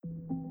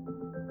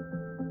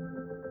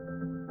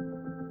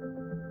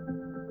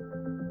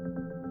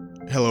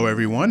Hello,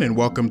 everyone, and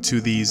welcome to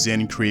the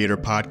Zen Creator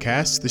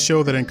Podcast, the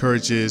show that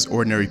encourages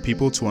ordinary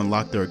people to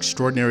unlock their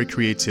extraordinary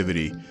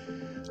creativity.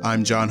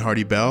 I'm John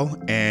Hardy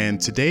Bell, and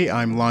today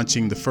I'm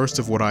launching the first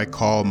of what I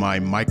call my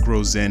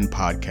Micro-Zen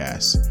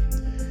podcasts.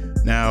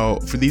 Now,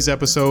 for these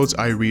episodes,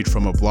 I read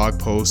from a blog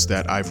post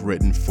that I've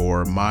written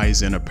for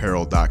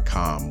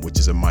myzenapparel.com, which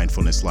is a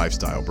mindfulness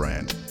lifestyle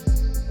brand.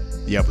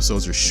 The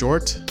episodes are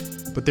short,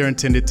 but they're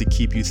intended to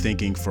keep you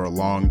thinking for a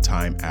long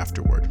time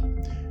afterward.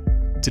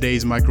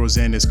 Today's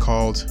Micro-Zen is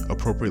called,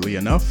 appropriately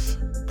enough,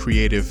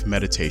 Creative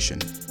Meditation.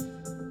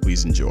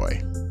 Please enjoy.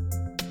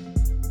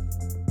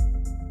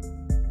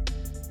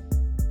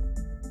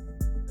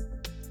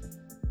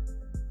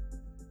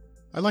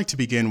 I'd like to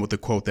begin with a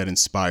quote that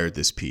inspired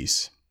this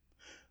piece.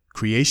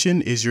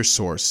 Creation is your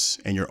source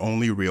and your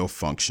only real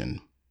function.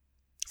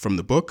 From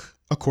the book,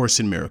 A Course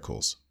in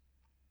Miracles.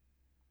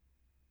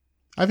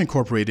 I've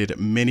incorporated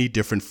many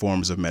different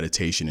forms of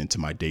meditation into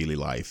my daily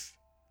life.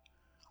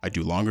 I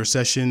do longer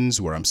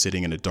sessions where I'm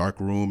sitting in a dark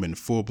room in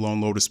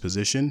full-blown lotus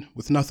position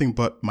with nothing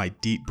but my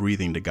deep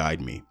breathing to guide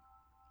me.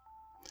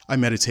 I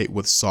meditate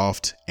with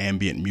soft,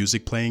 ambient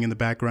music playing in the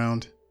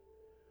background.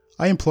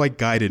 I employ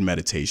guided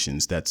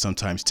meditations that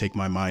sometimes take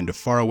my mind to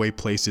faraway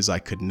places I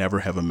could never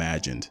have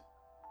imagined.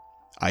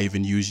 I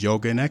even use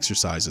yoga and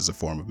exercise as a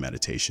form of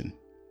meditation.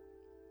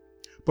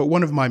 But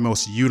one of my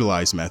most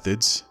utilized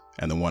methods,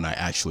 and the one I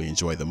actually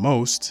enjoy the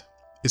most,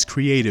 is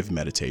creative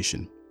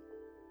meditation.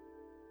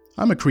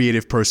 I'm a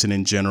creative person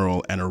in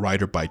general and a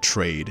writer by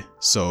trade,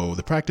 so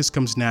the practice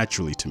comes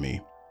naturally to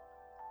me.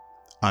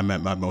 I'm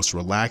at my most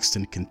relaxed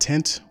and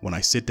content when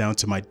I sit down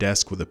to my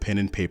desk with a pen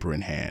and paper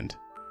in hand.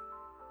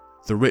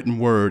 The written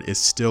word is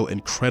still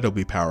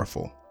incredibly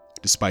powerful,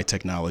 despite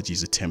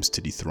technology's attempts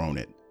to dethrone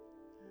it.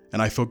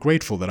 And I feel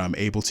grateful that I'm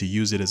able to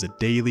use it as a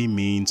daily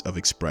means of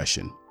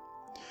expression.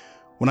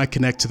 When I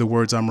connect to the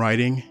words I'm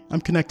writing,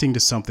 I'm connecting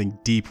to something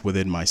deep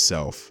within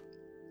myself.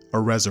 A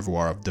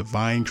reservoir of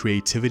divine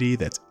creativity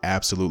that's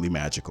absolutely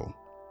magical.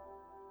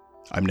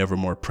 I'm never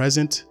more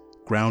present,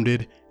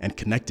 grounded, and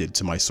connected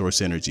to my source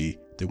energy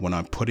than when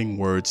I'm putting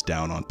words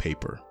down on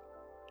paper.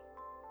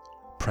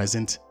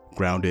 Present,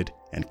 grounded,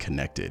 and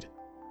connected.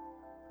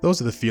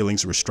 Those are the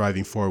feelings we're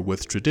striving for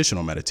with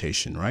traditional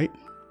meditation, right?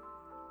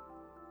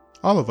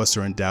 All of us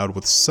are endowed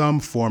with some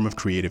form of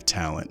creative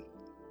talent.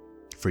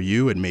 For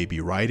you, it may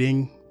be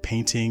writing,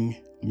 painting,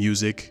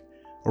 music,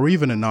 or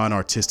even a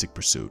non-artistic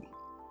pursuit.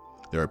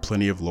 There are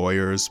plenty of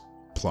lawyers,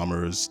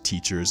 plumbers,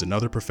 teachers, and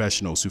other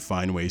professionals who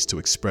find ways to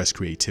express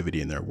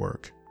creativity in their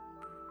work.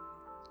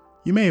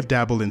 You may have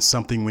dabbled in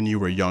something when you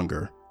were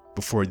younger,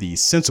 before the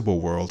sensible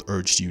world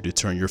urged you to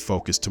turn your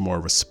focus to more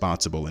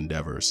responsible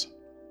endeavors.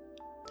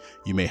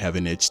 You may have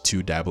an itch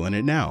to dabble in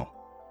it now,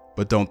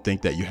 but don't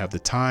think that you have the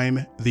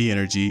time, the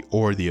energy,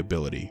 or the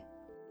ability.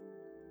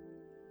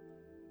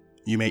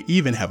 You may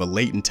even have a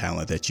latent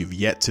talent that you've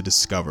yet to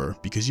discover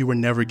because you were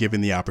never given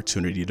the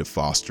opportunity to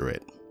foster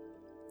it.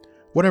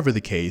 Whatever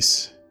the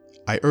case,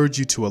 I urge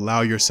you to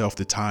allow yourself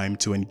the time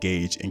to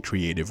engage in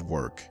creative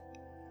work.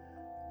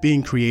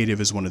 Being creative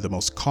is one of the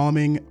most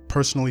calming,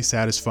 personally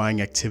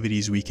satisfying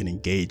activities we can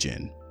engage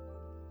in.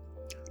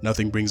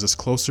 Nothing brings us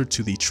closer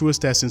to the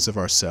truest essence of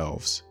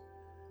ourselves.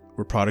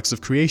 We're products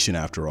of creation,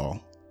 after all,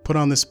 put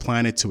on this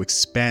planet to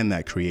expand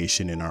that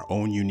creation in our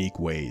own unique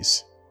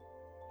ways.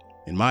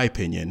 In my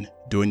opinion,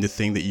 doing the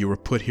thing that you were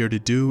put here to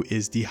do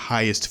is the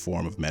highest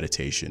form of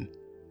meditation.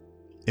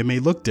 It may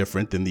look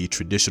different than the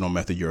traditional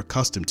method you're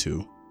accustomed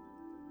to,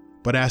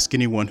 but ask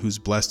anyone who's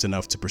blessed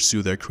enough to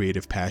pursue their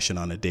creative passion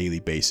on a daily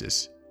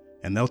basis,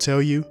 and they'll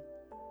tell you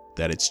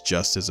that it's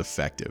just as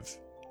effective.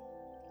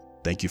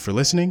 Thank you for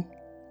listening,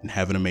 and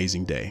have an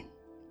amazing day.